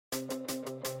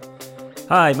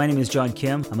Hi, my name is John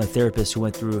Kim. I'm a therapist who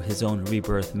went through his own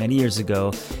rebirth many years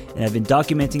ago, and I've been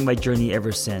documenting my journey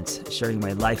ever since, sharing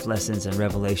my life lessons and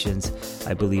revelations.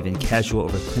 I believe in casual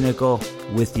over clinical,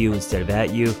 with you instead of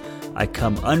at you. I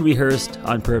come unrehearsed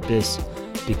on purpose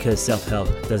because self-help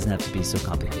doesn't have to be so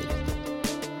complicated.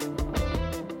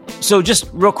 So just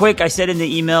real quick, I said in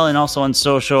the email and also on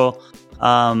social,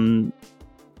 it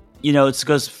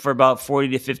goes for about 40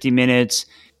 to 50 minutes,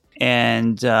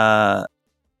 and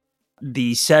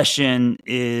the session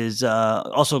is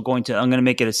also I'm going to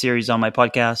make it a series on my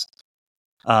podcast.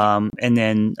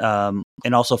 And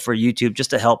also for YouTube,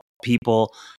 just to help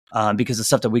people, because the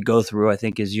stuff that we go through, I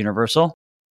think, is universal.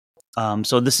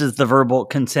 So this is the verbal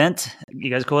consent. You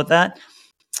guys cool with that?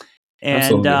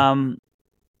 And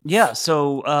Absolutely.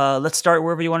 So let's start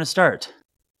wherever you want to start.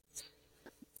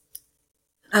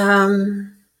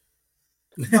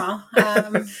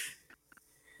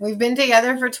 We've been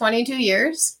together for 22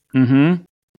 years.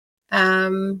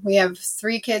 Mm-hmm. We have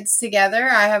 3 kids together.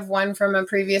 I have one from a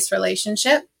previous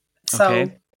relationship. So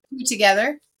Okay. 2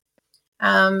 together.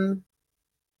 They're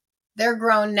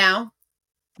grown now.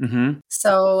 Mm-hmm.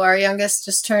 So our youngest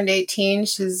just turned 18.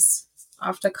 She's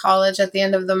off to college at the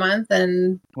end of the month.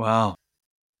 And Wow.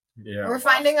 Yeah. we're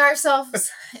finding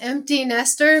ourselves empty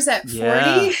nesters at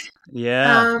 40.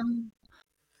 Yeah.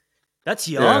 That's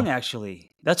young, actually.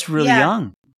 That's really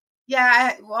young.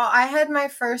 Yeah. I had my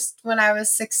first when I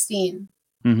was 16.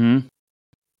 Mm-hmm.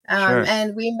 Sure.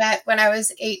 And we met when I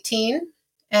was 18.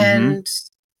 And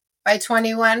by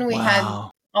 21, we had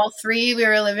all 3. We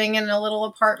were living in a little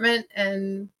apartment,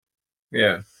 and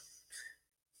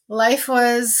life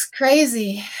was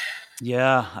crazy.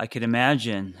 Yeah, I could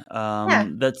imagine.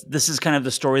 This is kind of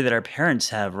the story that our parents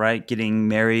have, right? Getting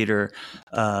married or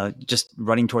just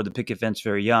running toward the picket fence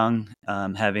very young,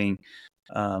 having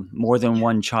more than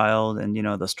one child, and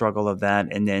the struggle of that,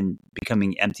 and then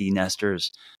becoming empty nesters.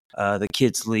 The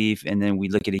kids leave, and then we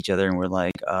look at each other and we're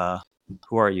like,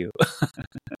 "Who are you?"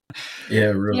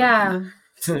 Yeah, really. Yeah.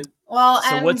 Well,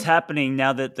 so what's happening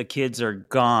now that the kids are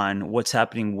gone? What's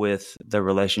happening with the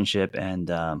relationship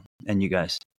and you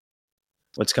guys?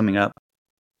 What's coming up?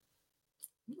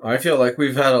 I feel like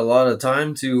we've had a lot of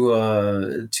time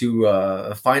to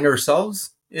find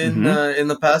ourselves in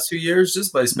the past few years,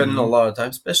 just by spending a lot of time,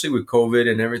 especially with COVID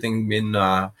and everything being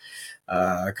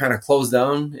kind of closed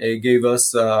down. It gave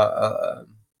us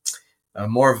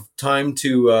more time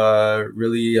to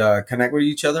really connect with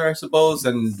each other, I suppose,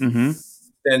 and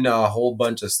then a whole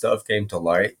bunch of stuff came to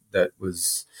light that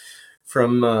was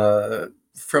from our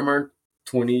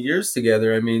 20 years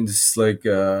together. I mean, it's like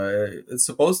it's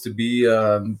supposed to be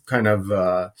kind of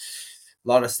a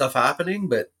lot of stuff happening,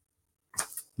 but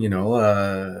you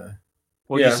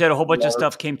said a whole bunch of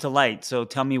stuff came to light, so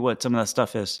tell me what some of that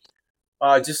stuff is.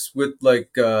 Just with like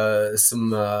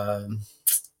some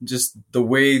just the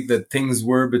way that things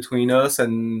were between us,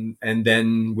 and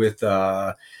then with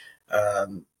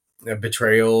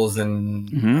betrayals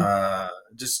and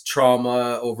just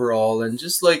trauma overall, and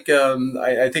just like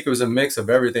I think it was a mix of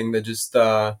everything that just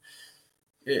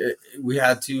we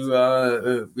had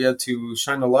to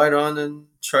shine a light on and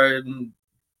try and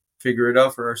figure it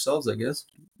out for ourselves, I guess.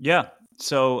 Yeah.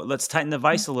 So let's tighten the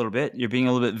vice a little bit. You're being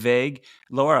a little bit vague.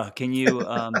 Laura, can you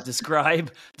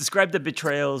describe the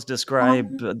betrayals,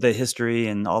 describe the history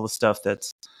and all the stuff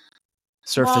that's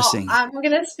surfacing? Well, I'm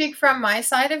going to speak from my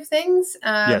side of things.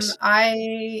 Yes.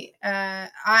 I've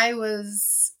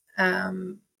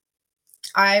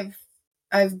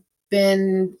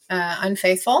been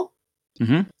unfaithful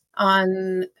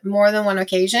on more than one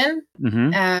occasion.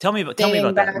 Tell me about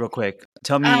that real quick.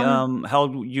 Tell me how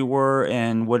old you were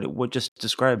and what just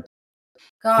describe.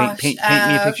 Gosh. Paint me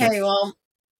a picture. Okay, well,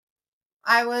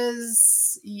 I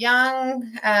was young.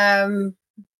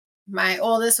 My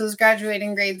oldest was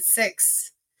graduating grade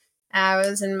 6. I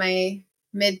was in my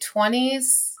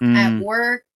mid-20s at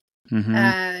work.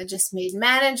 Just made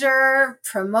manager,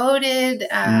 promoted,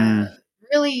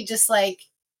 really just like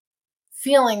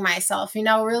feeling myself,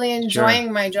 really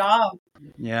enjoying my job.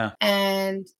 Yeah.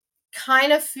 And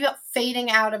kind of fading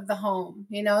out of the home,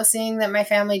 seeing that my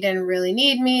family didn't really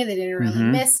need me. They didn't really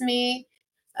miss me.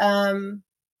 The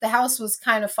house was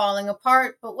kind of falling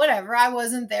apart, but whatever, I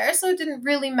wasn't there. So it didn't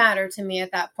really matter to me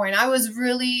at that point. I was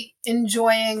really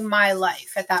enjoying my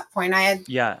life at that point. And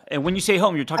when you say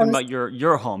home, you're talking about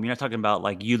your home. You're not talking about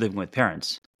like you living with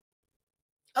parents.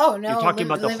 Oh, no. You're talking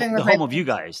about the home of you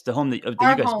guys, the home that you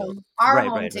guys built. Our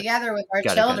home together with our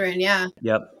children, yeah.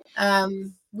 Yep.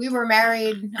 We were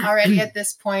married already at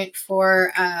this point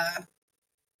for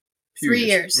 3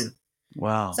 years.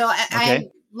 Wow. So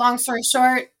long story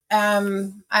short,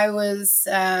 I was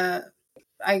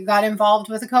I got involved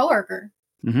with a coworker,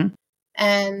 Mm-hmm.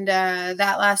 and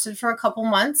that lasted for a couple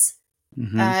months.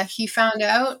 Mm-hmm. He found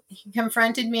out, he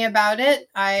confronted me about it.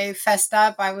 I fessed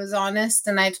up, I was honest,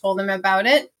 and I told him about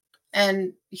it,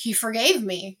 and he forgave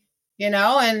me,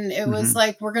 and it was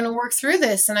like, we're going to work through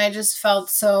this. And I just felt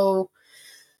so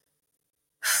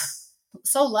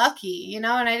lucky, and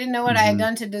I didn't know what I had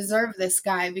done to deserve this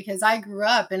guy, because I grew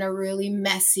up in a really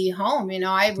messy home.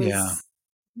 I was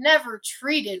never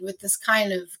treated with this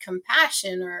kind of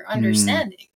compassion or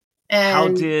understanding.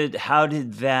 And how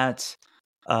did that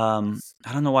I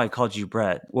don't know why I called you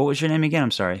Brett. What was your name again?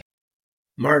 I'm sorry.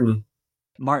 Martin.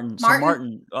 So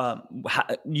Martin,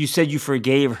 you said you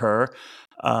forgave her.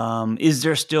 Is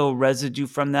there still residue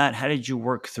from that? How did you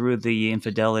work through the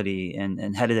infidelity,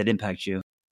 and how did that impact you?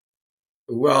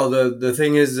 Well, the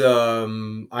thing is,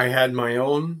 I had my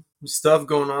own stuff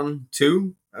going on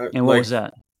too. And what was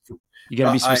that? You got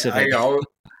to be specific.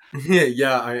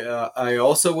 I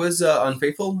also was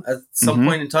unfaithful at some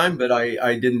point in time, but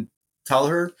I didn't tell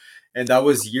her, and that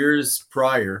was years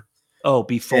prior. Oh,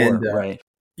 before, right?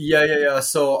 Yeah.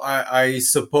 So I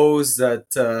suppose that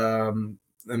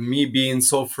me being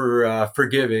so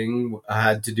forgiving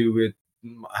had to do with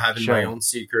having my own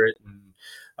secret, and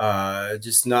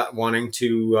just not wanting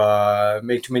to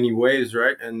make too many waves,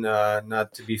 right? And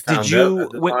not to be found out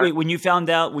at the time. Wait, when you found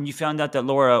out that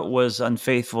Laura was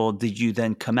unfaithful, did you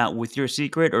then come out with your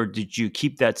secret, or did you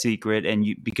keep that secret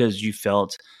because you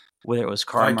felt whether it was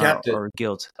karma or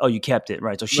guilt? Oh, you kept it,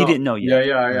 right? So she didn't know yet.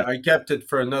 Yeah. I kept it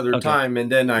for another time,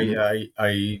 and then I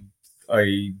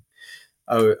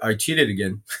cheated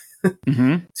again.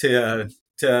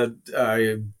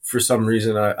 For some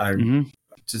reason I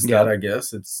just that, I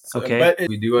guess it's okay. But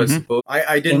we do, I suppose.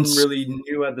 I didn't really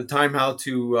knew at the time how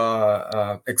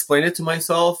to explain it to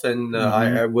myself, and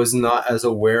I was not as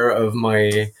aware of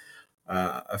my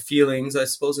feelings, I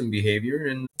suppose, and behavior.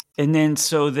 And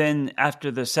then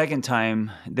after the second time,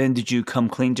 then did you come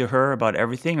clean to her about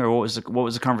everything, or what was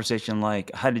the conversation like?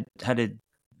 How did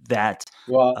that?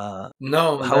 No,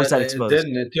 how was that exposed? It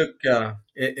didn't.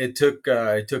 It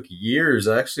took years,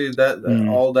 actually.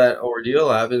 All that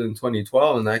ordeal happened in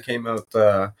 2012, and that came out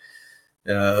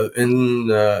in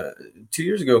 2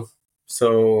 years ago.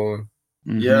 So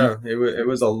yeah, it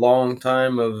was a long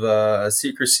time of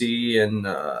secrecy and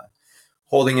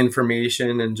holding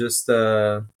information and just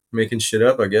making shit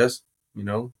up, I guess.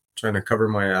 Trying to cover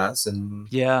my ass. And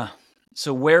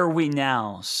so where are we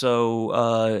now?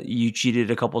 So you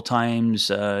cheated a couple times.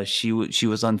 She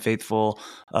was unfaithful.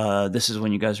 This is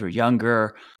when you guys were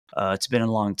younger. It's been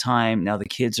a long time. Now the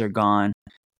kids are gone.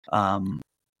 Where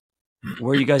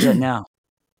are you guys at now?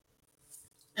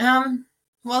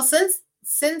 Well,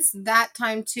 since that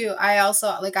time too, I also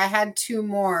I had 2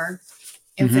 more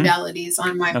infidelities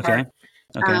on my part.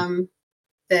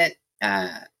 That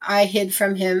I hid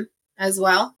from him as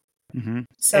well.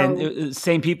 So, and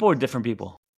same people or different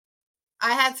people?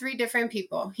 I had 3 different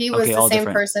people. He was the same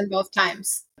person both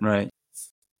times. Right.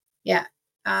 Yeah.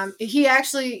 He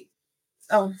actually.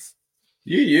 Oh.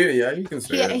 Yeah. You can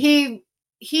say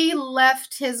he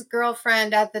left his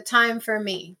girlfriend at the time for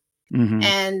me,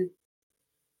 and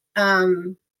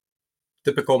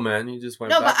typical man. He just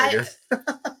went back. I guess.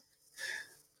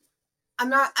 I'm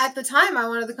not at the time. I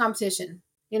wanted the competition.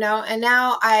 And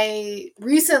now I've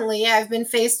been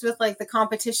faced with the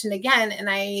competition again, and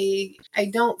I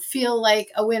don't feel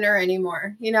like a winner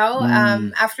anymore.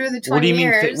 After the 20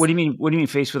 years. What do you mean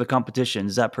faced with a competition?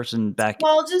 Is that person back?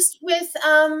 Well, just with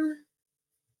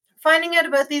finding out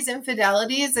about these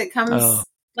infidelities, it comes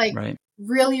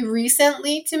really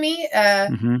recently to me.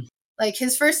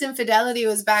 His first infidelity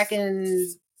was back in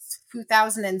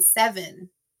 2007.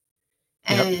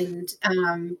 And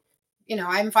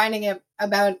I'm finding out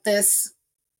about this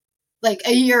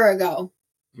a year ago.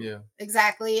 Yeah.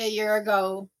 Exactly a year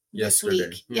ago this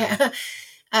week. Yeah.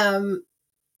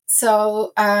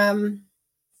 So I'm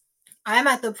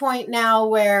at the point now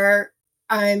where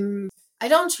I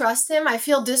don't trust him. I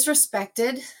feel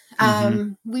disrespected.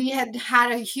 We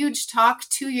had a huge talk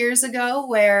 2 years ago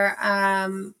where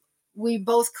we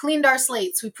both cleaned our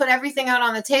slates. We put everything out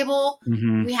on the table.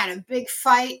 We had a big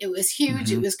fight. It was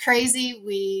huge. It was crazy.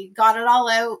 We got it all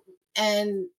out,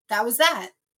 and that was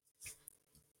that.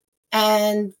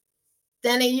 And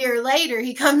then a year later,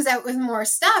 he comes out with more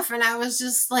stuff, and I was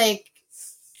just I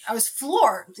was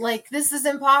floored. This is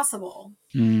impossible.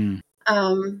 Yep.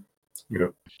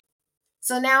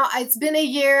 So now it's been a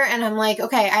year, and I'm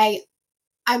okay,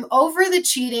 I'm over the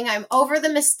cheating. I'm over the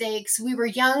mistakes. We were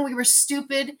young. We were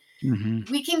stupid.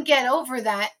 We can get over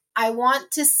that. I want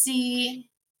to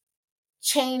see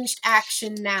changed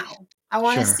action now. I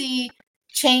want to see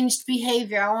changed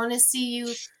behavior. I want to see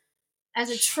you as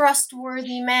a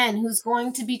trustworthy man who's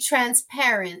going to be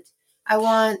transparent. I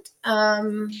want,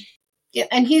 yeah,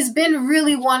 and he's been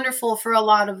really wonderful for a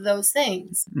lot of those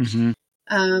things. Mm-hmm.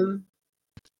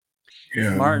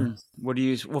 Yeah. Martin, what do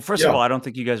you? Well, first of all, I don't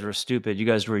think you guys were stupid. You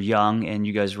guys were young and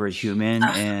you guys were human,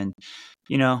 and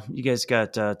you know, you guys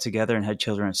got together and had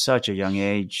children at such a young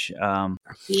age.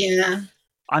 Yeah.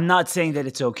 I'm not saying that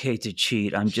it's okay to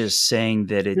cheat. I'm just saying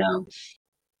that No.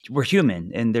 we're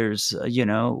human, and there's you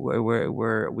know,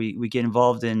 we get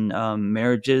involved in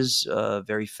marriages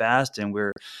very fast, and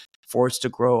we're forced to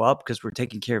grow up because we're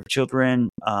taking care of children.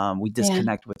 We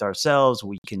disconnect with ourselves.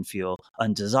 We can feel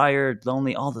undesired,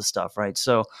 lonely, all this stuff, right?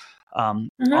 So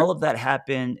all of that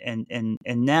happened, and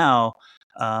now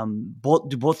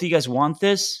do both of you guys want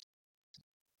this?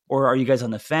 Or are you guys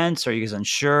on the fence? Are you guys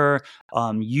unsure?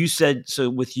 You said, so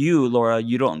with you, Laura,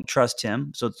 you don't trust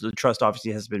him. So the trust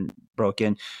obviously has been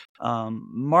broken.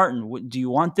 Martin, do you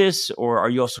want this? Or are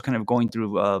you also kind of going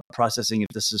through processing if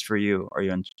this is for you? Are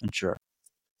you unsure?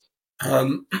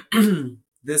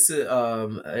 This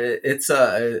it's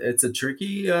a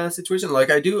tricky situation. Like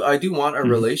I do want a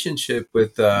relationship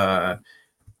with her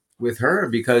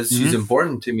because she's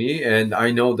important to me, and I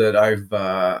know that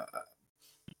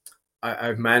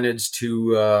I've managed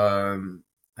to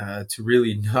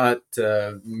really not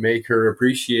make her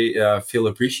feel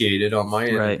appreciated on my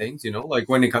end of things. You know, like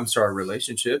when it comes to our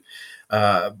relationship,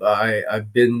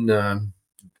 I've been.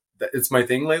 It's my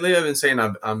thing lately. I've been saying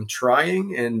I'm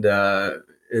trying, and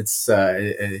it's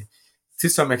to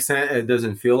some extent it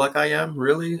doesn't feel like I am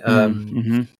really.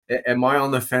 Am I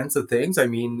on the fence of things? I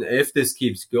mean, if this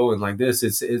keeps going like this,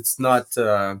 it's not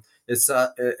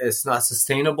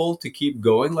sustainable to keep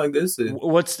going like this.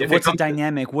 What's the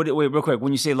dynamic? Wait, real quick.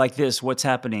 When you say like this, what's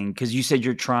happening? Because you said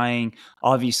you're trying.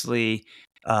 Obviously,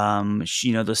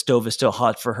 you know, the stove is still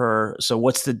hot for her. So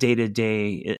what's the day to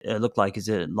day look like?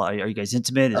 Are you guys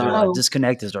intimate? Is there a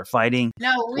disconnect? Is there fighting?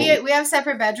 No, we have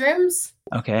separate bedrooms.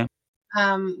 Okay.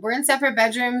 We're in separate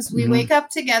bedrooms. We wake up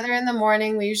together in the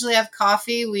morning. We usually have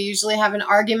coffee. We usually have an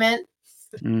argument.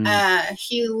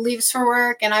 He leaves for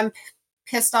work and I'm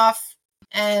pissed off.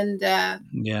 And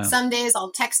some days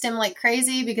I'll text him like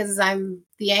crazy because I'm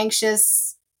the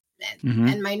anxious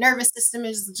and my nervous system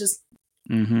is just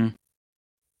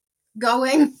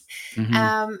going.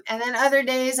 And then other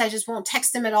days I just won't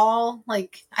text him at all.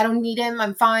 Like I don't need him.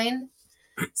 I'm fine.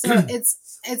 So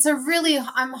it's a really,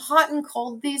 I'm hot and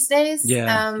cold these days.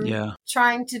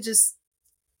 Trying to just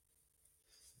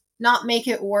not make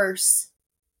it worse.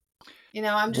 You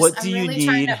know, I'm really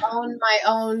trying to own my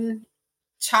own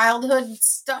childhood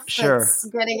stuff that's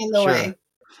getting in the way.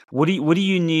 What do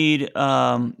you need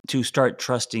to start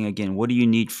trusting again? What do you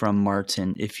need from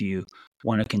Martin if you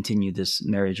want to continue this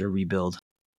marriage or rebuild?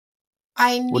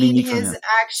 I need his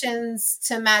actions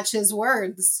to match his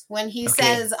words. When he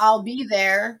says, I'll be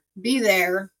there.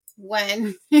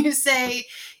 When you say,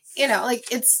 you know,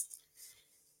 like it's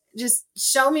just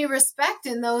show me respect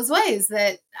in those ways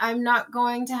that I'm not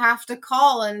going to have to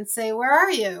call and say, where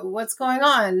are you? What's going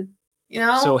on? You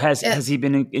know? So has he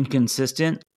been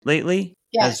inconsistent lately?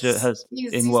 Yes.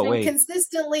 In what way?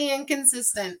 Consistently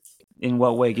inconsistent. In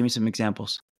what way? Give me some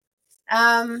examples.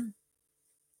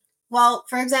 Well,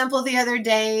 for example, the other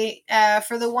day,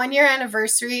 for the 1 year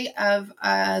anniversary of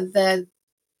the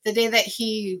day that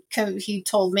he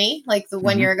told me, like the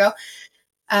 1 year ago,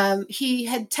 he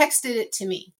had texted it to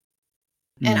me.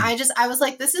 And I was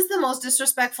like, this is the most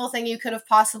disrespectful thing you could have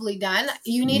possibly done.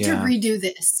 You need to redo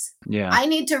this. Yeah. I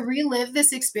need to relive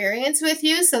this experience with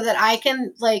you so that I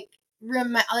can like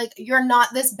you're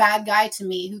not this bad guy to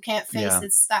me who can't face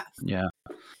his stuff. Yeah.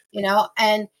 You know,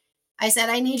 and I said,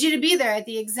 I need you to be there at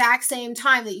the exact same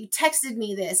time that you texted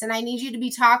me this, and I need you to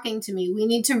be talking to me. We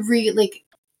need to we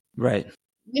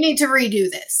need to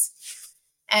redo this.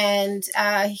 And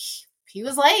he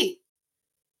was late.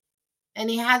 And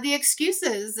he had the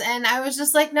excuses. And I was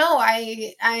just like, no,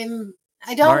 I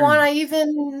don't want to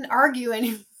even argue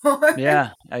anymore.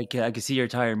 Yeah, I can see you're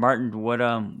tired. Martin, what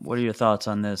are your thoughts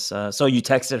on this? So you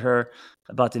texted her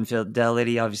about the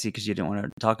infidelity, obviously, because you didn't want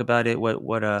to talk about it. What's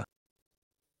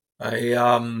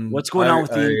going on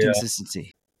with the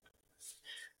inconsistency?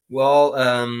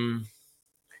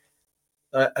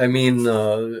 I mean,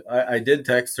 I did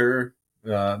text her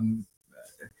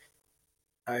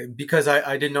because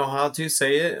I didn't know how to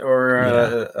say it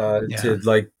or to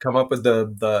like come up with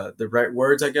the right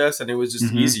words, I guess, and it was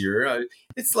just easier.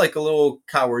 It's like a little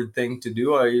coward thing to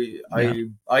do.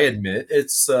 I admit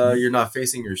it's you're not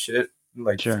facing your shit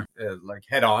like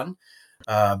head on,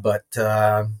 but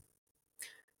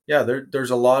there's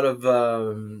a lot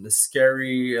of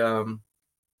scary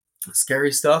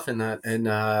scary stuff in that, and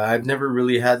I've never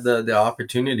really had the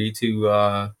opportunity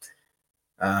uh,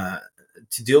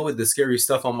 to deal with the scary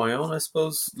stuff on my own. I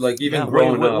suppose, like even Yeah. Wait.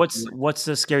 growing up, What's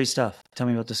the scary stuff? Tell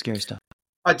me about the scary stuff.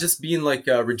 just being like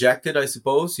rejected, I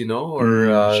suppose, or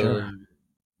Sure.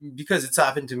 because it's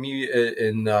happened to me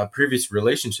in previous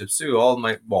relationships too. All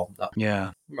my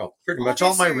Yeah. pretty All of much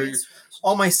your serious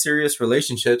all my relationships. serious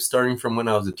relationships, starting from when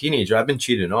I was a teenager, I've been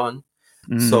cheated on.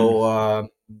 Mm. So,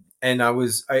 and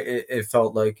it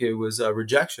felt like it was a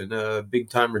rejection, a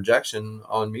big time rejection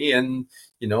on me. And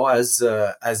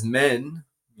as men,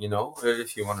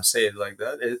 if you want to say it like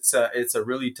that, it's a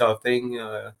really tough thing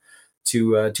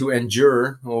to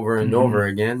endure over and over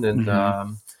Mm-hmm. again. And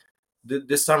Mm-hmm.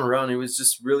 this time around, it was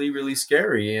just really, really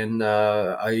scary, and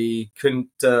I couldn't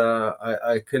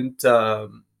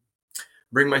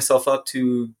bring myself up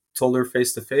to told her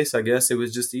face to face. I guess it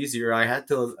was just easier. I had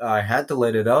to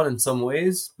let it out in some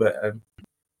ways, but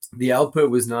the output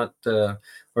was not,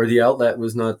 or the outlet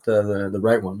was not the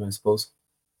right one, I suppose.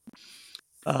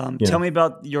 Tell Yeah. me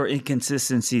about your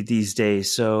inconsistency these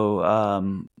days. So,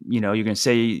 you're going to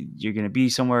say you're going to be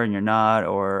somewhere and you're not,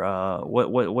 or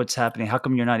what's happening? How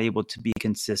come you're not able to be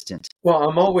consistent? Well,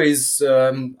 I'm always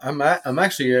I'm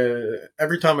actually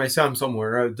every time I say I'm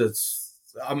somewhere,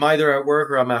 I'm either at work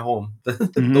or I'm at home.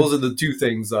 Mm-hmm. Those are the two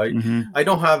things. Mm-hmm. I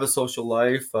don't have a social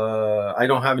life. I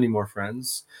don't have any more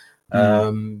friends.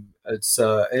 Mm. It's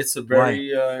a Why?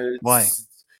 very Why?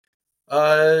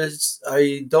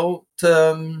 I don't.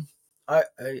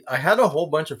 I had a whole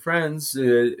bunch of friends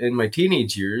in my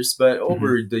teenage years, but Mm-hmm.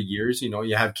 over the years,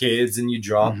 you have kids and you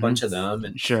drop a Mm-hmm. bunch of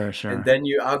them, Sure. and Sure. then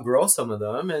you outgrow some of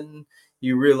them, and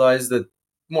you realize that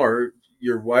more.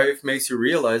 Your wife makes you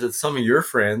realize that some of your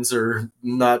friends are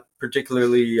not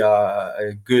particularly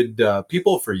good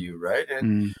people for you, right? And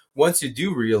Mm. once you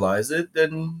do realize it,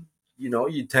 then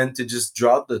you tend to just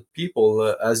drop the people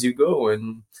as you go,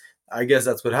 and I guess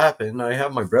that's what happened. I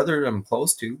have my brother I'm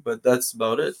close to, but that's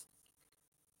about it.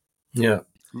 Yeah.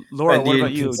 Laura, And what the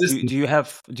about you? inconsistent. Do you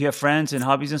have friends and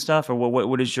hobbies and stuff, or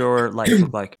what does your life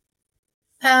look like?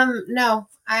 No,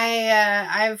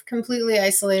 I've completely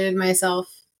isolated myself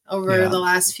over Yeah. the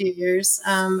last few years.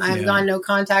 I've Yeah. gone no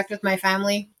contact with my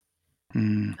family.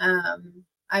 Mm.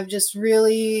 I've just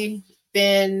really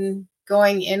been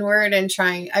going inward and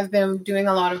trying. I've been doing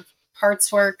a lot of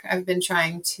parts work. I've been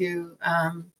trying to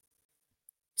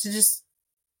just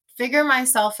figure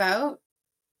myself out.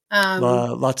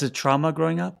 Lots of trauma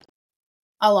growing up.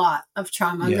 A lot of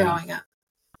trauma Yeah. growing up.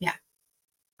 Yeah,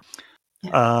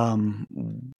 yeah.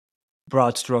 Um,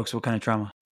 Broad strokes. What kind of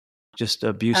trauma? Just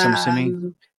abuse, I'm assuming.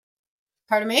 Um,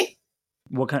 Pardon me.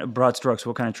 What kind of broad strokes?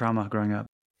 What kind of trauma growing up?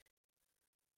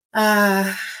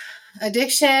 Uh,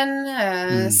 Addiction,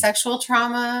 Mm. sexual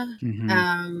trauma,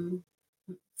 Mm-hmm.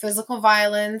 physical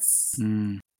violence,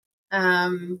 Mm.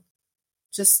 um,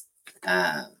 just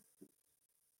uh,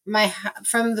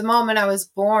 from the moment I was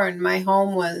born, my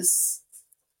home was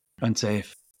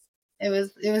Unsafe. it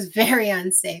was very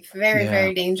unsafe, very Yeah.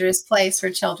 very dangerous place for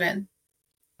children.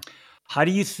 How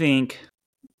do you think?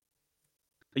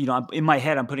 In my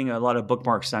head, I'm putting a lot of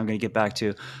bookmarks that I'm going to get back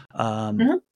to. Um,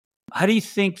 Mhm. how do you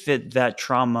think that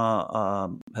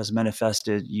trauma has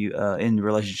manifested you in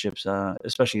relationships,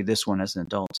 especially this one as an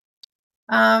adult?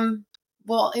 Um,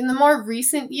 well, in the more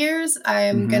recent years,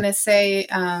 I'm Mm-hmm. gonna say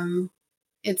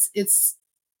it's it's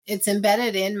it's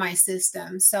embedded in my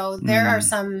system. So there are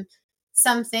Mm.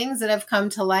 some things that have come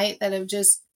to light that have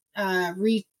just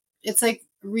re it's like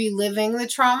reliving the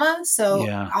trauma. So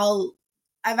Yeah.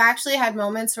 I've actually had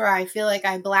moments where I feel like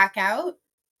I black out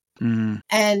Mm.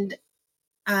 and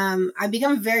I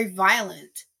become very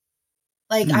violent.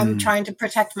 Like I'm Mm. trying to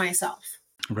protect myself.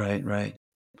 Right. Right.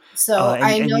 So And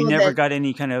I and you know never that got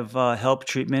any kind of help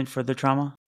treatment for the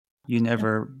trauma. You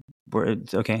never were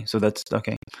okay. So that's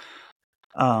okay.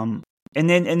 Um, and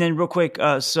then real quick.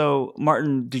 So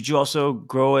Martin, did you also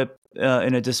grow up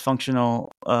in a dysfunctional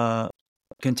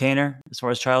container as far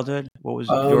as childhood? What was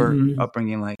your Um,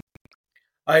 upbringing like?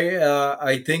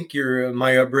 I think your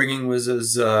my upbringing was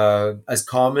as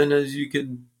common as you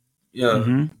could, yeah,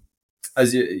 Mm-hmm.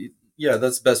 as you, yeah,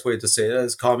 that's the best way to say it.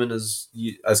 As common as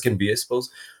can be, I suppose.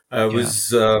 It Yeah.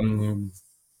 was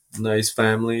nice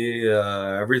family.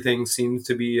 Everything seems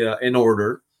to be in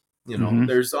order. Mm-hmm.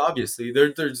 There's obviously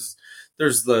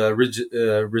there's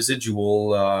the residual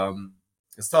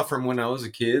stuff from when I was a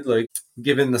kid, like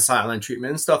given the silent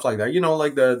treatment and stuff like that.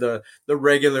 Like the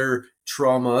regular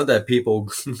trauma that people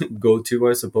go to,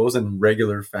 I suppose, in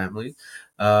regular family.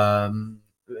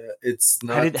 it's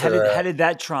How not. did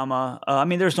that trauma? I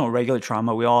mean, there's no regular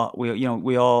trauma. We all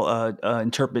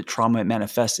interpret trauma. It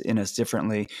manifests in us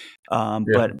differently. Yeah.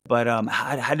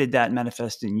 How did that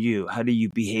manifest in you? How do you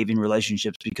behave in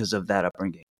relationships because of that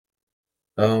upbringing?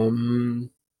 Well,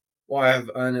 I have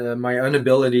my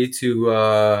inability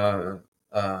to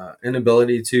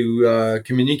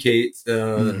communicate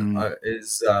Mm-hmm.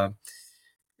 is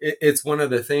it's one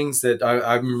of the things that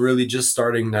I'm really just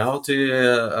starting now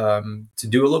to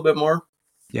do a little bit more.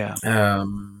 Yeah.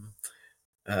 Um,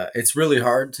 it's really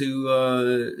hard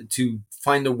to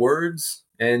find the words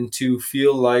and to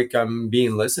feel like I'm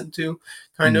being listened to,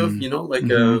 kind of, Mm-hmm. like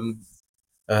Mm-hmm.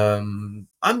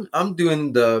 I'm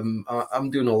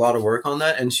doing a lot of work on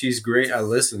that, and she's great at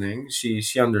listening.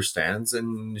 She understands,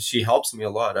 and she helps me a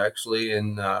lot, actually,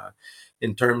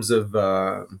 in terms of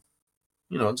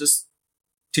just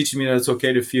teaching me that it's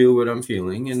okay to feel what I'm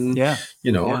feeling, and Yeah.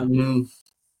 Yeah. and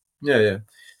yeah.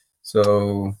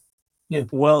 So yeah.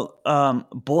 Well,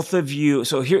 both of you.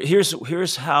 So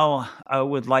here's how I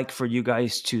would like for you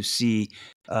guys to see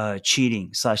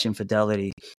cheating /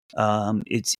 infidelity.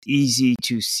 It's easy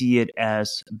to see it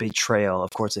as betrayal. Of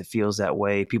course, it feels that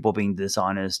way. People being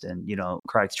dishonest and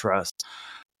crack trust.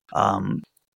 Um,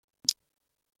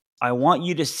 I want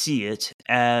you to see it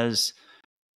as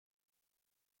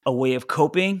a way of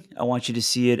coping. I want you to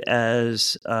see it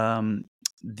as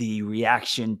the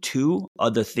reaction to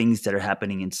other things that are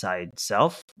happening inside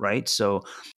self, right? So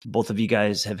both of you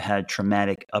guys have had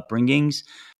traumatic upbringings.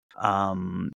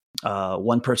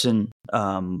 One person,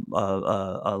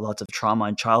 lots of trauma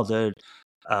in childhood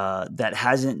that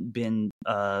hasn't been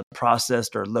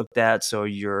processed or looked at. So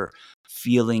you're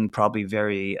feeling probably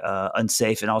very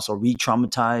unsafe and also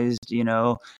re-traumatized,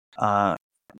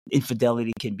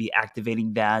 infidelity can be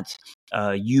activating that.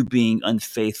 You being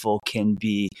unfaithful can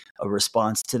be a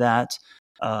response to that.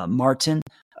 Martin,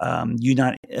 you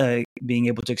not being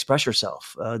able to express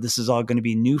yourself. This is all going to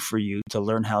be new for you to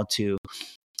learn how to.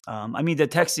 I mean, the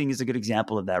texting is a good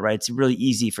example of that, right? It's really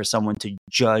easy for someone to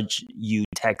judge you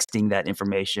texting that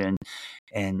information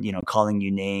and, calling you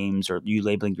names or you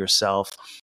labeling yourself.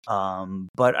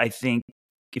 But I think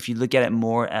if you look at it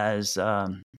more as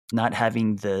not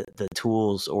having the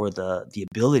tools or the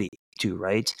ability to,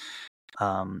 right?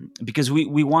 Because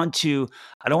we want to,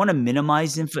 I don't want to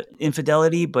minimize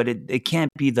infidelity, but it can't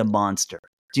be the monster.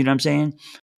 Do you know what I'm saying?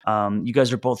 You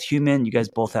guys are both human. You guys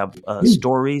both have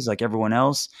stories like everyone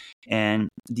else. And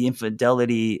the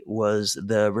infidelity was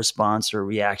the response or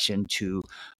reaction to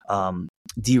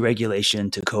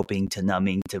deregulation, to coping, to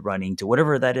numbing, to running, to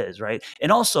whatever that is, right?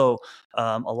 And also,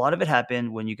 a lot of it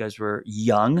happened when you guys were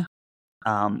young.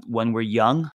 When we're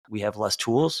young, we have less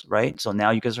tools, right? So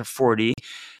now you guys are 40.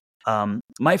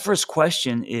 My first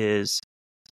question is,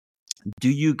 do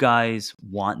you guys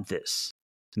want this?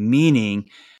 Meaning,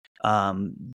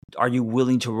 are you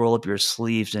willing to roll up your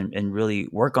sleeves and really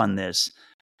work on this?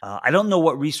 I don't know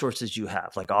what resources you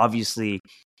have. Like, obviously,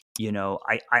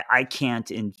 I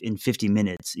can't in 50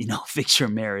 minutes, fix your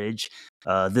marriage.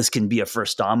 This can be a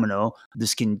first domino.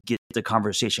 This can get the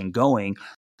conversation going.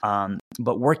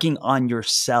 But working on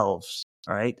yourselves,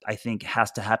 all right, I think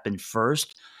has to happen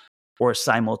first or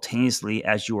simultaneously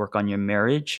as you work on your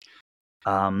marriage.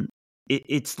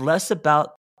 It's less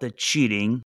about the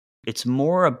cheating. It's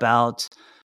more about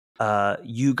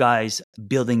you guys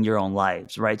building your own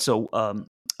lives, right? So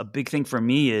a big thing for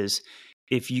me is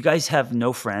if you guys have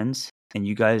no friends and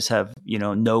you guys have,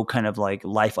 no kind of like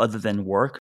life other than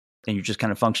work and you're just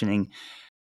kind of functioning,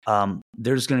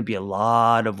 there's going to be a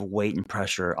lot of weight and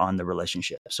pressure on the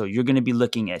relationship. So you're going to be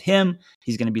looking at him.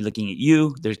 He's going to be looking at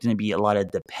you. There's going to be a lot of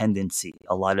dependency,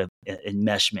 a lot of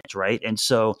enmeshment, right? And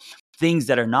so things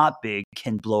that are not big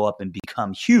can blow up and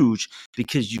become huge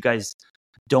because you guys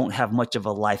don't have much of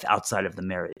a life outside of the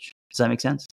marriage. Does that make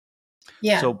sense?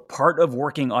 Yeah. So part of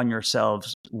working on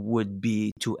yourselves would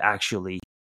be to actually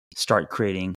start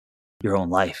creating your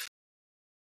own life.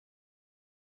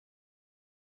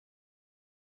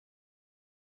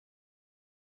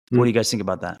 What do you guys think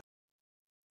about that?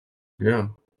 Yeah.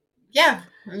 Yeah.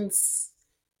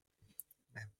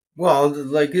 Well,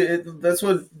 like that's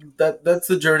that's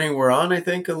the journey we're on. I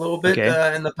think a little bit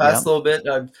in the past, little bit.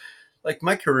 Like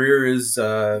my career is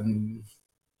as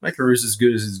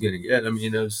good as it's gonna get. I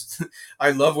mean,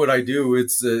 I love what I do.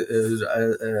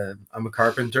 I'm a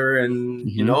carpenter, and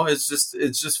it's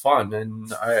just fun,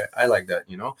 and I like that,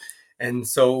 and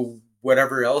so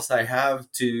whatever else I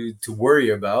have to worry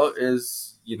about is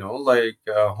like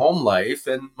home life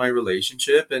and my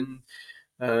relationship, and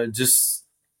just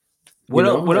What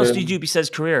else do you do besides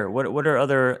career? What are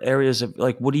other areas of,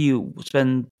 like, what do you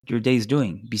spend your days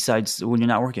doing besides when you're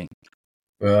not working?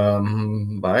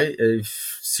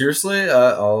 Seriously,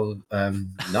 not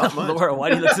much. Laura, why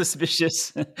do you look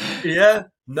suspicious? Yeah,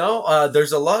 no,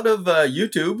 there's a lot of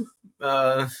YouTube.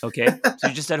 Okay, so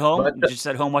you're just at home. But You're just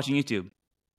at home watching YouTube.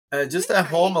 just at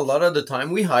home, a lot of the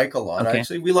time we hike a lot. Okay.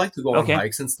 Actually, we like to go on Okay.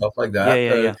 hikes and stuff like Yeah. that.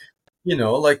 Yeah. Yeah.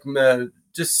 Like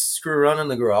just screw around in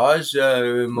the garage,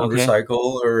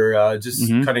 motorcycle, or just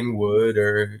Mhm. cutting wood,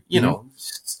 or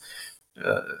just,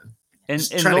 And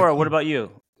just and trying Laura, to. what about you?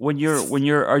 So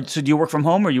do you work from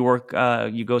home or you work?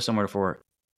 You go somewhere for work?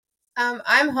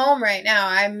 I'm home right now.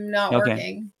 I'm not Okay.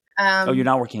 working. Oh, you're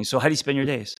not working. So how do you spend your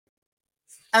days?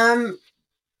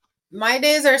 My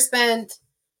days are spent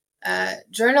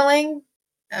journaling,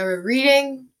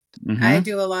 reading. I Mm-hmm.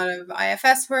 do a lot of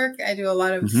IFS work. I do a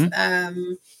lot of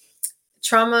Mm-hmm.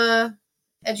 trauma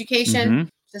education. Mm-hmm.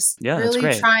 Just Yeah, that's really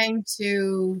great. trying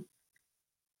to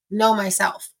know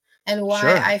myself and why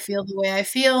Sure. I feel the way I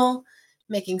feel,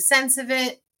 making sense of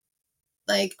it,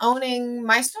 like owning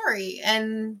my story.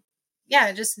 And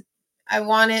yeah, just I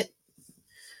want it.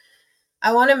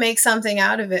 I want to make something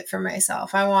out of it for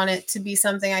myself. I want it to be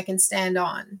something I can stand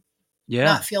on, Yeah.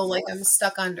 not feel like I'm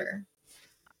stuck under.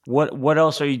 What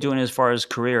else are you doing as far as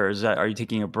career? Are you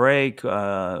taking a break?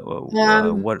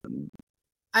 Um, What?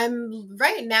 I'm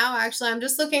right now, actually, I'm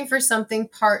just looking for something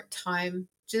part time,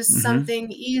 just Mm-hmm.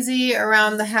 something easy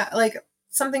around the house, like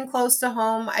something close to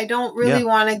home. I don't Yeah. really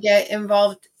want to get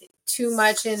involved too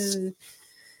much in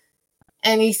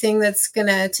anything that's going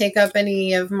to take up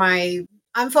any of my.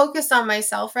 I'm focused on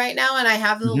myself right now, and I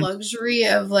have the Mm-hmm. luxury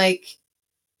of like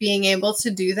being able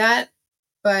to do that,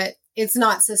 but it's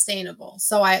not sustainable.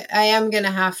 So I am going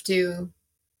to have to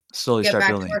Slowly get start back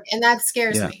to building. work. And that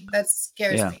scares Yeah. me. That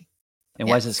scares Yeah. me. And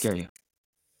why does it Yes. scare you?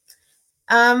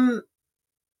 Um,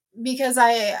 because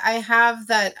I have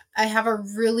a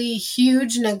really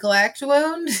huge neglect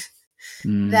wound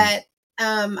Mm. that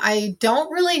I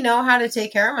don't really know how to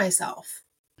take care of myself.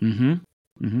 Mm-hmm.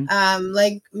 Mm-hmm.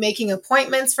 Like making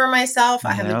appointments for myself.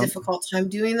 I have a Yeah. difficult time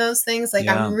doing those things. Like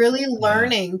I'm Yeah. really Yeah.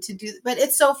 learning to do, but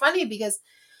it's so funny because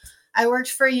I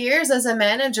worked for years as a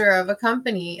manager of a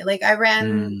company. Like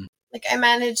Mm. I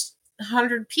managed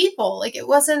 100 people. Like it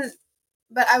wasn't,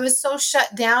 but I was so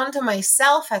shut down to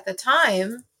myself at the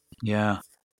time. Yeah.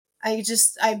 I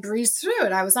breezed through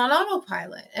it. I was on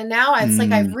autopilot. And now it's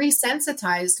like I've Mm.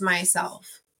 resensitized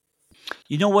myself.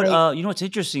 You know what? Like, What's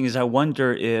interesting is I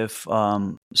wonder if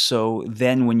so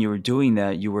then when you were doing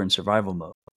that, you were in survival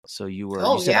mode. So you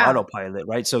oh said yeah. autopilot,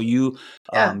 right? So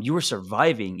Yeah. you were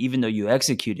surviving, even though you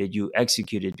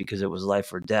executed because it was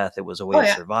life or death. It was a way Oh to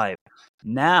yeah. survive.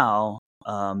 Now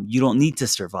you don't need to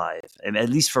survive. And at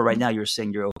least for right now, you're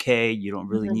saying you're okay. You don't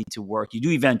really Mm-hmm. need to work. You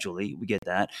do eventually. We get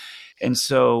that. And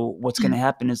so what's going to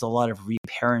happen is a lot of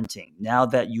reparenting. Now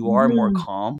that you are more Mm-hmm.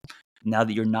 calm, now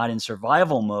that you're not in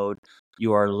survival mode,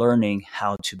 you are learning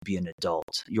how to be an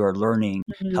adult. You are learning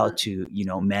how to,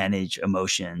 manage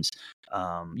emotions.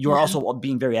 You are Yeah. also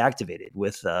being very activated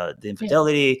with the Yeah.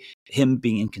 infidelity, him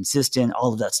being inconsistent,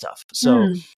 all of that stuff. So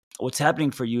Mm. what's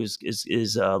happening for you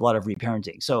is a lot of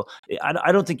reparenting. So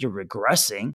I don't think you're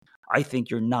regressing. I think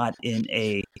you're not in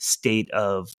a state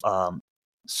of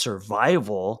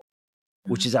survival,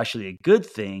 which is actually a good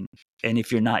thing. And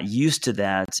if you're not used to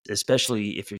that,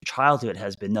 especially if your childhood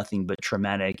has been nothing but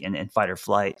traumatic and fight or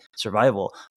flight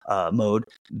survival mode,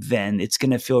 then it's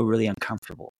going to feel really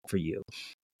uncomfortable for you.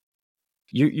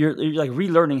 You're like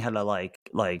relearning how to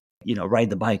ride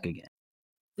the bike again,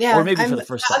 or Yeah. maybe for the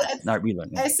first time, not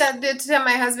relearning. I said it to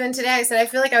my husband today. I said, I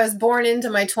feel like I was born into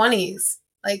my 20s.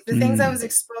 Like the things I was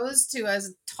exposed to as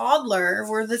a toddler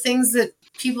were the things that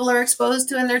people are exposed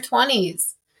to in their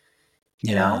 20s.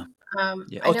 You know, Yeah. I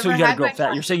Oh, so never you got to had grow my up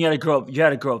fast. You're time. saying you got to grow up. You got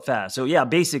to grow up fast. So yeah,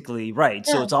 basically, right.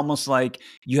 So Yeah. it's almost like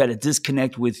you had to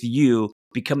disconnect with you,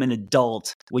 become an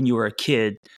adult when you were a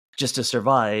kid, just to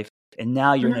survive, and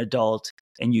now you're an adult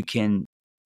and you can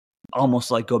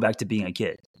almost like go back to being a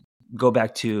kid. Go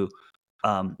back to,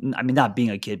 not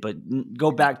being a kid, but go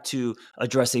back to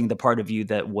addressing the part of you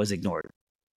that was ignored.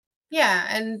 Yeah,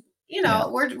 and Yeah.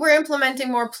 we're implementing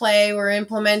more play. We're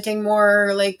implementing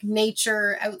more like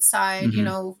nature outside. Mm-hmm.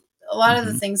 A lot of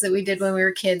the things that we did when we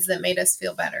were kids that made us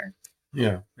feel better.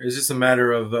 Yeah, it's just a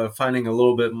matter of finding a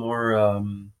little bit more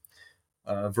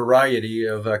variety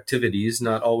of activities,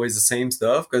 not always the same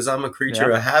stuff. Because I'm a creature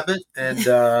Yeah. of habit, and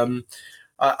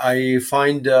I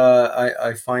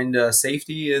find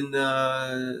safety in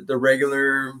the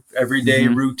regular everyday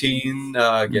Mm-hmm. routine,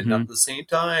 getting up Mm-hmm. at the same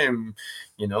time.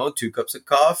 2 cups of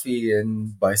coffee,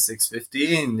 and by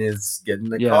 6:15 is getting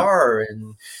the Yeah. car,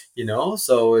 and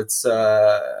so it's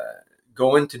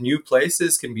going to new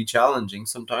places can be challenging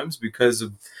sometimes because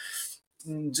of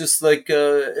just like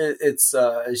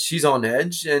she's on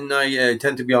edge, and I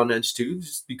tend to be on edge too,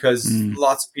 just because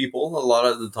lots of people a lot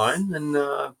of the time, and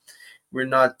we're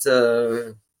not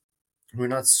we're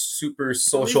not super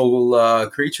social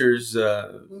creatures.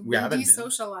 We haven't been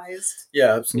desocialized.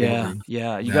 Yeah, absolutely.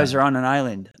 Yeah. You guys are on an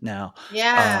island now.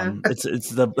 Yeah. It's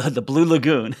the Blue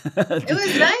Lagoon. It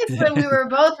was nice when we were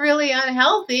both really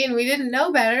unhealthy and we didn't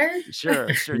know better. Sure.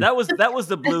 That was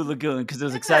the Blue Lagoon because it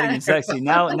was exciting and sexy.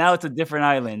 Now it's a different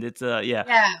island. It's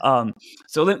Yeah.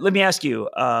 So let me ask you,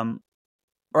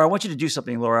 or I want you to do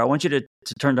something, Laura. I want you to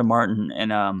turn to Martin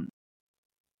and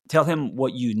tell him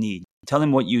what you need. Tell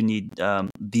him what you need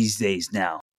these days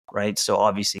now, right? So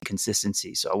obviously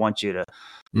consistency. So I want you to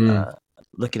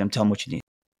look at him, tell him what you need.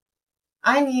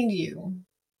 I need you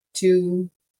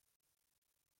to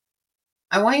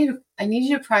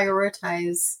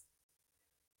prioritize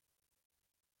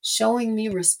showing me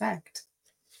respect.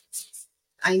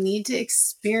 I need to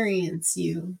experience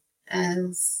you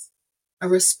as a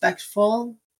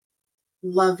respectful,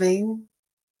 loving,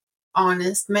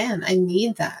 honest man. I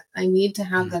need that. I need to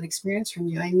have that experience from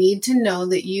you. I need to know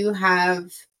that you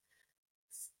have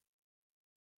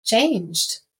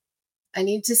changed. I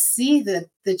need to see the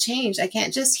change. I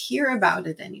can't just hear about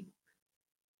it anymore.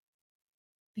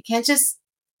 I can't just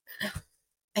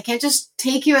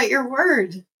take you at your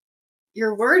word.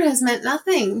 Your word has meant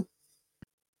nothing.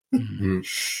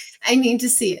 I need to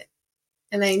see it.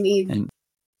 And I need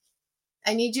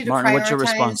you to Martin, prioritize. what's your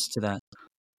response to that?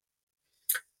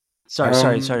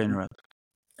 Sorry to interrupt.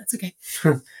 That's okay.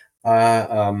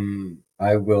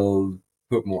 I will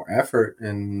put more effort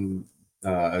in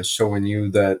showing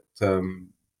you that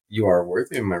you are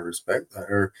worthy of my respect.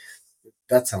 Or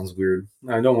that sounds weird.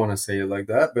 I don't want to say it like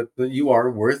that, but you are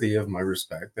worthy of my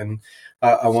respect, and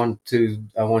I want you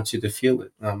to feel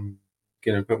it. I'm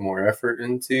gonna put more effort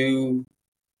into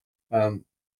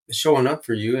showing up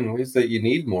for you in ways that you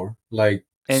need more. Like,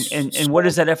 and what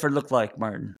does that effort look like,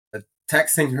 Martin?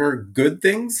 Texting her good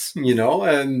things,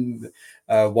 and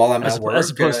while I'm at work, as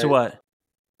opposed to what?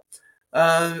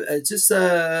 Just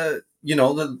I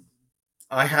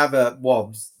have that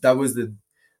was the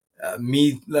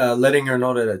me letting her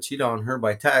know that I cheated on her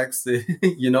by text.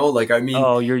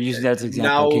 Oh, you're using that as an example.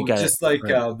 Now, Okay, got just it. like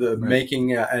Right.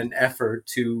 making an effort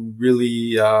to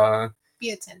really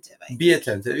be attentive.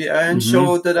 And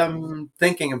show that I'm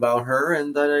thinking about her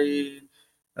and that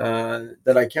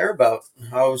I care about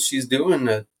how she's doing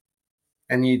at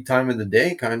any time of the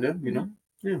day, kind of, Yeah,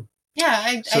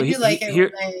 I do like it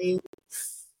when I...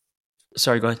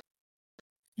 Sorry, go ahead.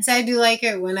 So I do like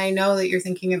it when I know that you're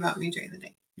thinking about me during the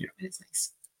day. Yeah. It's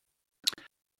nice.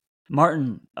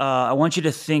 Martin, I want you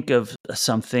to think of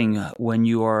something when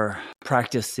you are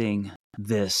practicing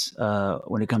this,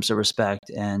 when it comes to respect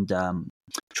and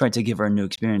trying to give her a new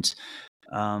experience.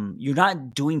 You're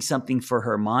not doing something for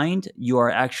her mind. You are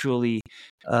actually,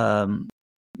 the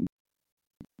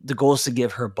goal is to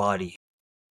give her body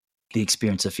the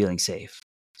experience of feeling safe.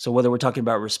 So whether we're talking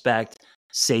about respect,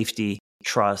 safety,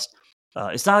 trust,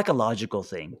 it's not like a logical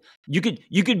thing. You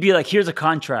could be like, here's a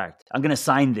contract. I'm going to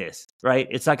sign this, right?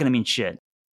 It's not going to mean shit.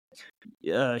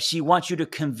 She wants you to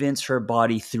convince her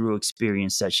body through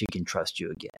experience that she can trust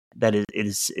you again. That it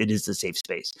is a safe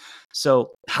space.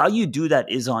 So how you do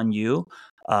that is on you.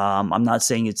 I'm not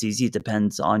saying it's easy. It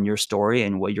depends on your story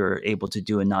and what you're able to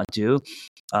do and not do.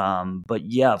 But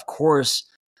yeah, of course,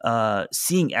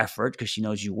 seeing effort because she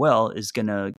knows you well is going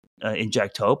to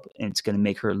inject hope, and it's going to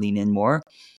make her lean in more.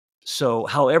 So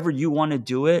however you want to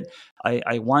do it,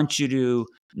 I want you to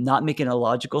not make it a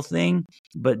logical thing,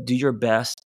 but do your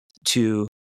best to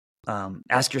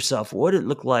ask yourself, what would it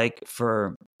look like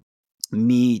for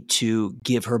me to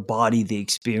give her body the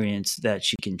experience that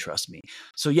she can trust me?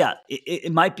 So yeah,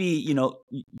 it might be,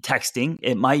 texting.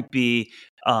 It might be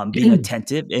being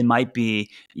attentive. It might be,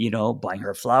 buying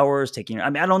her flowers, taking her.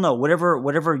 I mean, I don't know,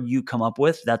 whatever you come up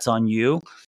with, that's on you.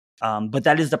 But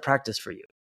that is the practice for you.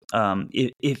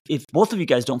 If both of you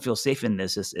guys don't feel safe in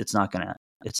this, it's not gonna.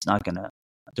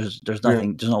 There's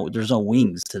nothing. There's no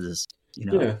wings to this.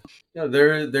 Yeah.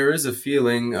 There is a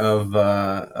feeling of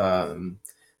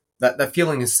that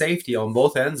feeling of safety on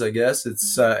both ends. I guess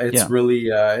it's really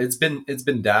it's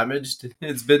been damaged.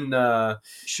 It's been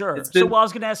sure. It's been, so I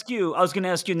was going to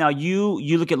ask you. Now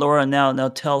you look at Laura now.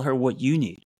 Tell her what you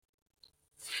need.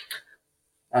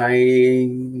 I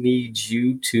need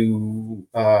you to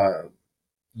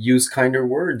use kinder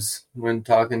words when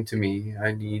talking to me.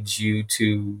 I need you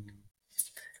to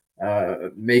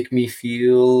make me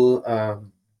feel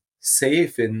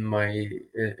safe in my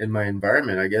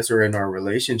environment, I guess, or in our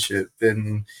relationship.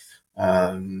 And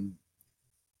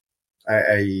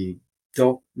I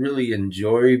don't really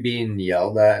enjoy being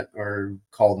yelled at or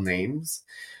called names.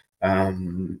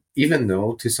 Even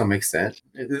though to some extent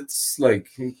it's like,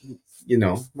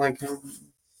 like,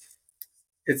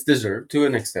 it's deserved to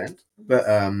an extent, but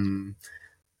um,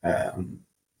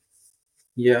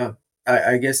 yeah,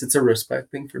 I guess it's a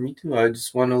respect thing for me too. I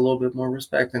just want a little bit more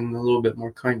respect and a little bit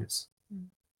more kindness.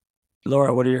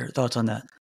 Laura, what are your thoughts on that?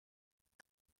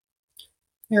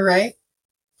 You're right.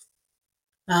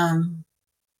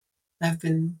 I've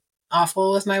been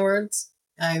awful with my words.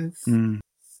 I've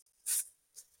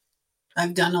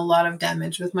done a lot of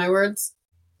damage with my words.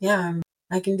 Yeah,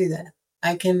 I can do that.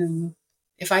 I can,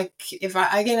 if I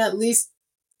can at least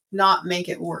not make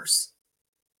it worse.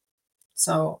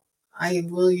 So I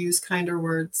will use kinder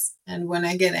words. And when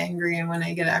I get angry and when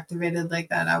I get activated like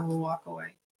that, I will walk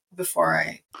away before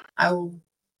I will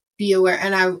be aware.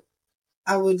 And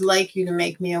I would like you to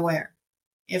make me aware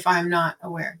if I'm not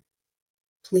aware.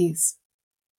 Please.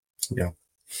 Yeah.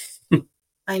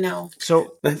 I know.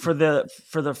 So for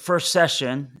the first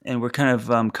session, and we're kind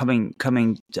of coming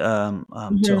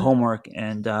to homework,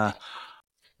 and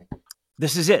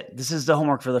this is it. This is the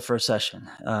homework for the first session.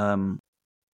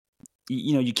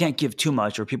 You can't give too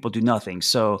much, or people do nothing.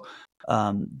 So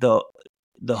the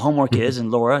homework is,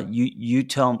 and Laura, you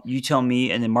tell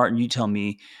me, and then Martin, you tell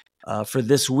me for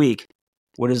this week,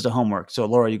 what is the homework? So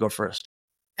Laura, you go first.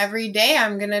 Every day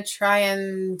I'm going to try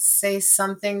and say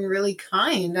something really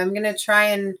kind. I'm going to try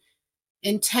and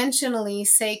intentionally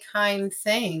say kind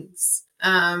things.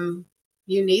 You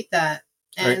need that.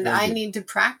 And I need to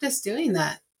practice doing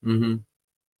that. Mm-hmm.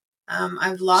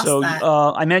 I've lost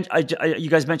that. You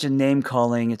guys mentioned name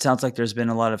calling. It sounds like there's been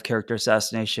a lot of character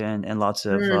assassination and lots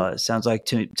of, it sounds like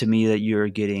to me that you're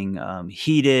getting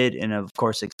heated and of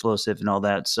course explosive and all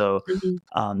that. So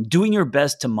doing your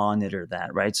best to monitor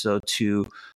that, right? So to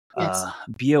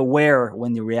be aware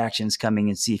when the reaction's coming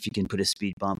and see if you can put a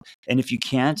speed bump. And if you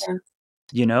can't,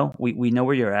 we know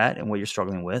where you're at and what you're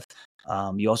struggling with.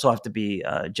 You also have to be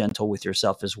gentle with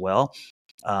yourself as well.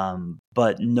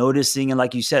 But noticing, and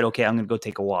like you said, okay, I'm going to go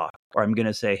take a walk, or I'm going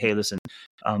to say, hey, listen,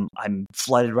 I'm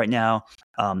flooded right now.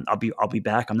 I'll be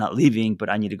back. I'm not leaving, but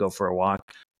I need to go for a walk.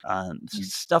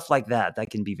 Stuff like that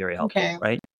can be very helpful,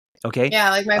 right? Okay. Yeah.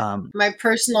 Like my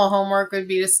personal homework would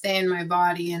be to stay in my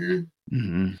body and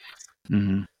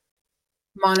monitor,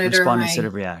 respond instead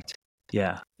of react.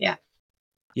 Yeah. Yeah.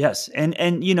 Yes. And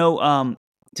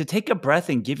to take a breath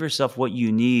and give yourself what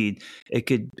you need. It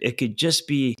could just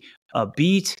be a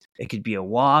beat. It could be a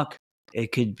walk.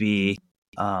 It could be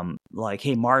like,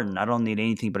 hey, Martin, I don't need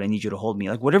anything, but I need you to hold me.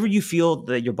 Like whatever you feel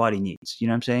that your body needs. You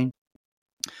know what I'm saying?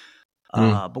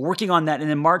 But working on that. And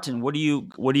then Martin, what are you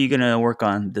going to work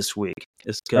on this week?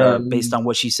 It's based on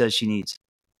what she says she needs.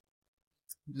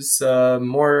 Just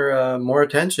more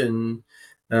attention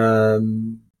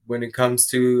when it comes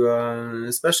to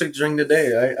especially during the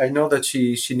day. I know that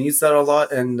she needs that a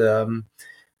lot, and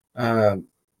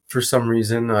for some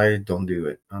reason I don't do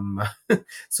it.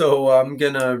 So I'm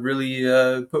gonna really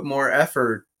put more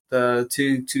effort to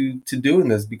doing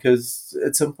this because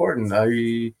it's important.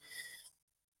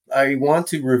 I want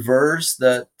to reverse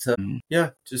that.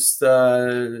 Just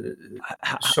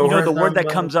show her the word that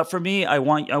comes up for me. I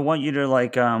want you to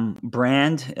like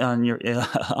brand on your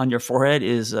on your forehead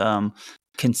is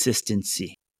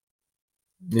consistency.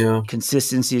 Yeah,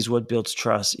 consistency is what builds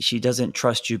trust. She doesn't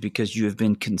trust you because you have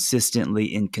been consistently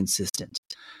inconsistent.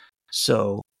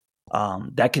 So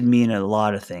that could mean a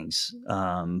lot of things.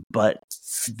 But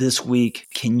this week,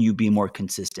 can you be more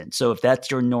consistent? So if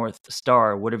that's your North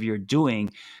Star, whatever you're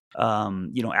doing,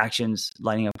 actions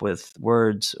lining up with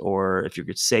words, or if you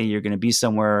could say you're going to be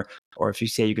somewhere, or if you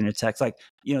say you're going to text, like,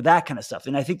 that kind of stuff.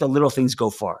 And I think the little things go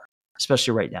far,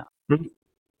 especially right now.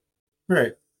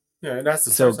 Right. Yeah, it has to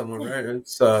start somewhere, right?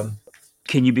 It's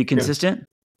can you be consistent?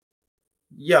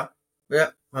 Yeah.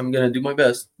 I'm going to do my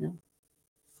best. Yeah.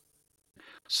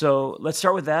 So let's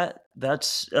start with that.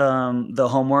 That's the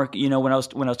homework. When I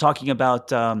was talking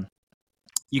about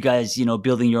you guys,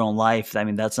 building your own life. I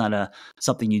mean, that's not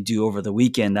something you do over the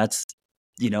weekend. That's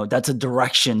a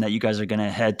direction that you guys are going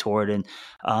to head toward. And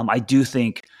I do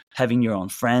think having your own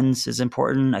friends is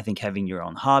important. I think having your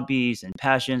own hobbies and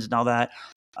passions and all that.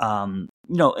 And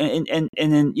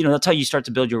then that's how you start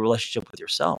to build your relationship with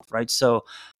yourself, right? So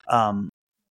I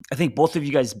think both of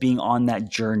you guys being on that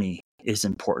journey is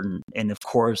important. And of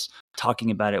course,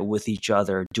 talking about it with each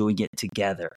other, doing it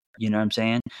together. You know what I'm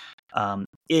saying?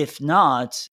 If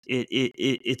not,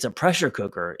 it's a pressure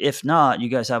cooker. If not, you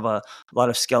guys have a lot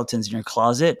of skeletons in your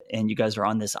closet and you guys are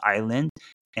on this island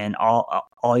and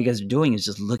all you guys are doing is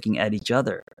just looking at each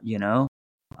other,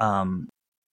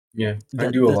 Yeah, I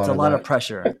do a that's lot a of lot of that.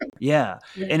 pressure. Yeah.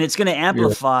 And it's going to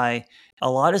amplify a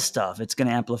lot of stuff. It's going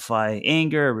to amplify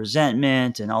anger,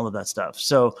 resentment, and all of that stuff.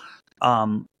 So,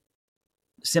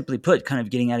 simply put, kind of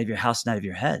getting out of your house and out of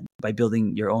your head by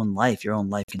building your own life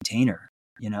container,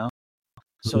 you know?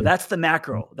 So that's the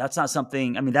macro. That's not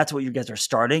something, I mean, that's what you guys are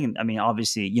starting. And I mean,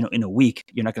 obviously, in a week,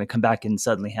 you're not going to come back and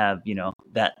suddenly have,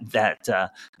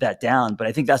 that down. But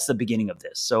I think that's the beginning of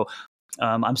this. So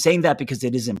I'm saying that because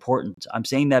it is important. I'm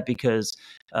saying that because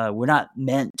we're not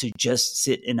meant to just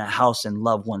sit in a house and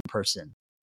love one person.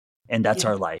 And that's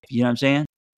our life. You know what I'm saying?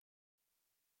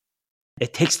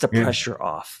 It takes the pressure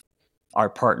off our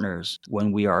partners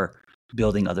when we are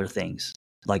building other things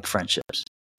like friendships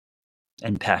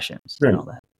and passions and all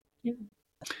that. Yeah.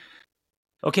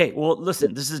 Okay, well,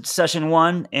 listen, this is session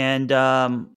 1, and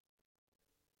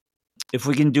if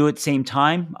we can do it same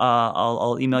time,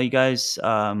 I'll email you guys.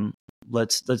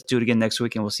 Let's do it again next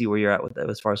week, and we'll see where you're at with it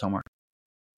as far as homework.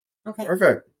 Okay.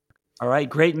 Perfect. All right,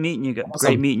 great meeting you. Awesome.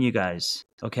 Great meeting you guys.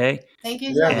 Okay. Thank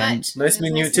you so much. Nice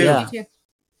meeting you too. Yeah.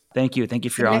 Thank you. Thank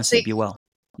you for your honesty. Be well.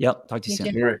 Yep. Talk to you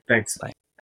soon. All right. Thanks. Bye.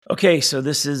 Okay, so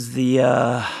this is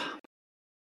the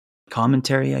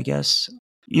commentary, I guess.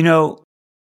 A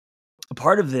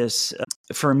part of this,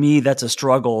 for me, that's a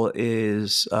struggle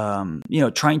is,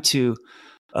 trying to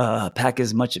pack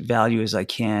as much value as I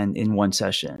can in one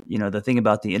session. The thing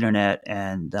about the internet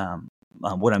and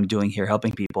what I'm doing here,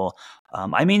 helping people,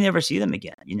 I may never see them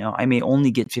again. I may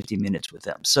only get 50 minutes with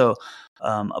them. So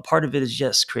a part of it is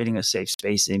just creating a safe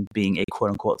space and being a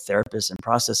quote unquote therapist and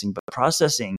processing. But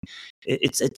processing,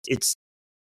 it's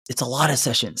a lot of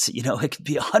sessions. It could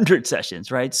be 100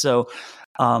 sessions, right? So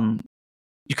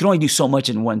you can only do so much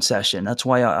in one session. That's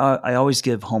why I always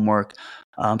give homework.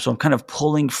 So I'm kind of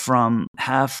pulling from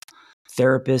half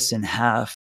therapist and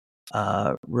half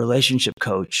relationship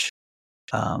coach.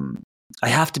 I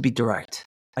have to be direct.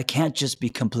 I can't just be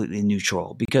completely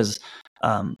neutral because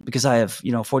I have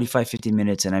 45, 50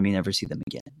 minutes and I may never see them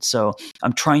again. So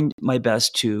I'm trying my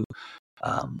best to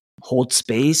hold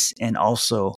space and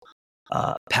also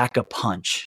pack a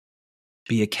punch,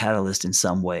 be a catalyst in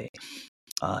some way.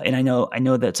 And I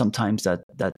know that sometimes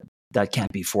that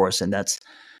can't be forced, and that's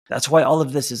why all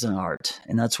of this is an art,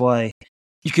 and that's why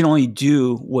you can only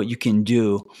do what you can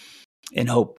do, and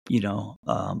hope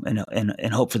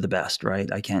and hope for the best,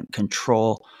 right? I can't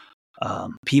control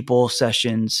people,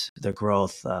 sessions, their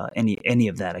growth, any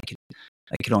of that. I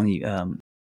could only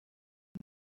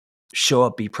show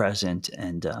up, be present,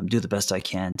 and do the best I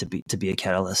can to be a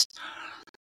catalyst.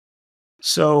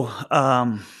 So.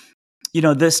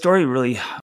 This story really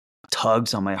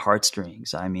tugs on my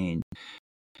heartstrings. I mean,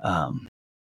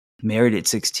 married at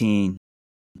 16,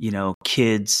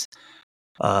 kids,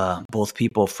 both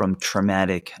people from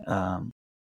traumatic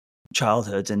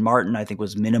childhoods. And Martin, I think,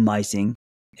 was minimizing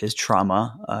his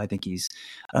trauma. I don't think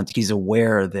he's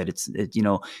aware that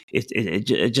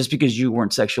it just because you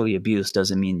weren't sexually abused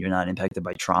doesn't mean you're not impacted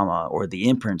by trauma or the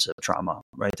imprints of trauma,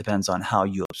 right? It depends on how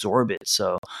you absorb it.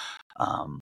 So,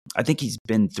 I think he's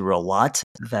been through a lot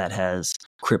that has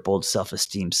crippled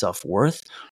self-esteem, self-worth.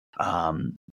 I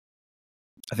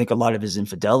think a lot of his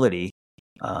infidelity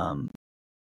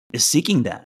is seeking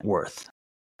that worth.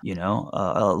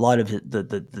 A lot of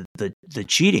the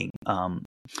cheating.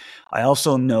 I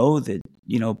also know that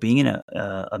being in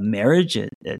a marriage at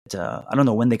I don't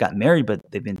know when they got married, but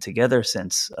they've been together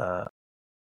since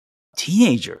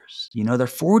teenagers. They're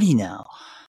 40 now.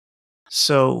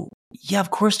 So yeah,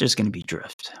 of course there's going to be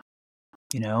drift,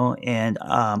 and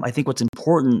I think what's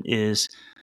important is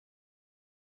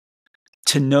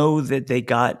to know that they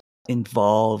got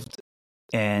involved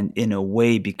and in a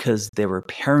way because they were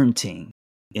parenting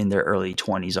in their early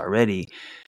 20s already.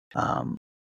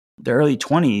 Their early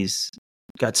 20s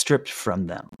got stripped from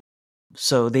them.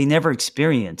 So they never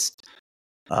experienced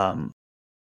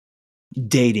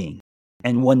dating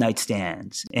and one night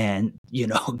stands and,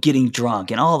 getting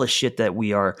drunk and all the shit that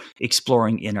we are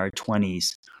exploring in our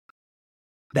 20s.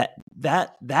 That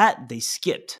they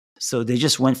skipped. So they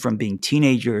just went from being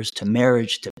teenagers to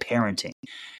marriage to parenting.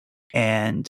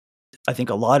 And I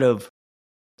think a lot of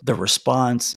the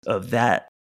response of that,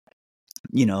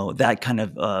 that kind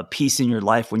of piece in your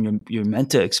life when you're meant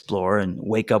to explore and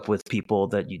wake up with people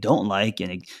that you don't like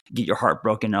and get your heart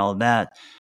broken and all of that,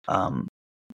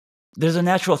 there's a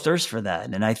natural thirst for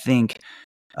that. And I think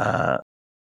the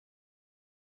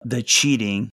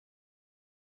cheating,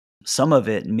 some of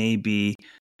it may be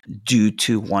due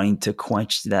to wanting to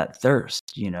quench that thirst,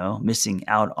 missing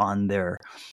out on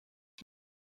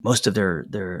most of their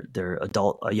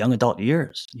young adult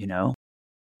years,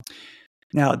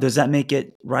 Now, does that make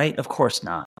it right? Of course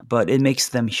not, but it makes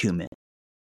them human.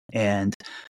 And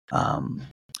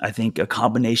I think a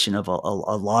combination of a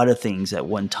lot of things at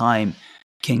one time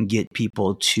can get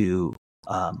people to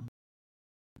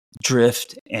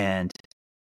drift and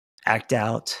act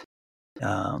out,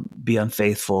 be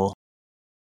unfaithful,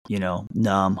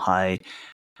 numb, hide.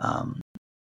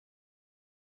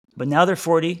 But now they're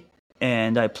 40,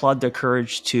 and I applaud their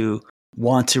courage to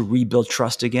want to rebuild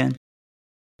trust again.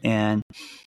 And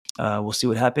we'll see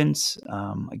what happens.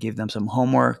 I gave them some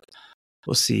homework.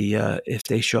 We'll see if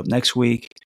they show up next week,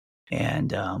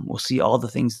 and we'll see all the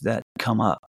things that come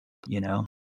up.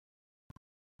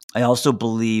 I also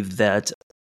believe that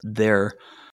their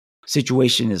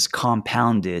situation is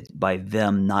compounded by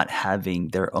them not having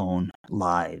their own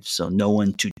lives. So no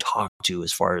one to talk to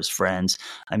as far as friends.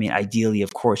 I mean, ideally,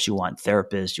 of course, you want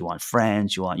therapists, you want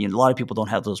friends, a lot of people don't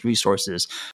have those resources.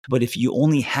 But if you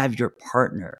only have your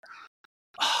partner,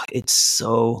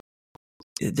 there's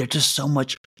just so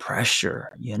much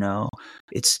pressure,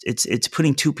 It's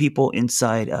putting two people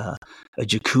inside a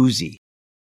jacuzzi,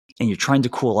 and you're trying to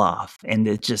cool off, and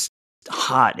it's just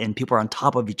hot, and people are on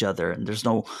top of each other, and there's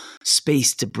no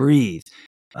space to breathe.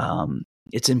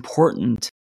 It's important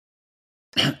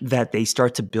that they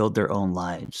start to build their own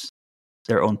lives,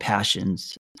 their own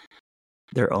passions,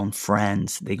 their own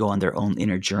friends. They go on their own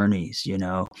inner journeys.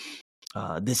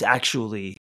 This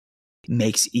actually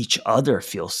makes each other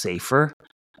feel safer,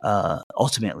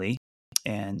 ultimately,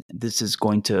 and this is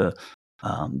going to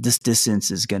this distance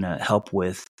is going to help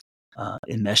with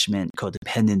enmeshment,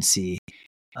 codependency,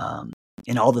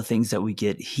 and all the things that we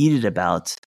get heated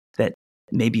about that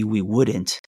maybe we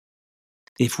wouldn't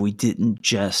if we didn't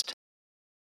just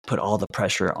put all the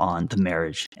pressure on the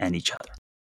marriage and each other.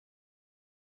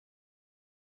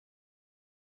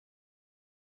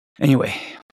 Anyway,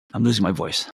 I'm losing my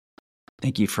voice.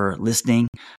 Thank you for listening.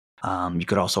 You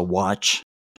could also watch,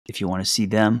 if you want to see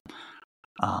them,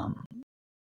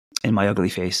 in my ugly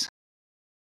face.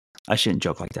 I shouldn't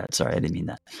joke like that. Sorry, I didn't mean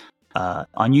that.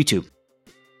 On YouTube,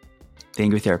 The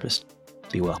Angry Therapist.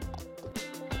 Be well.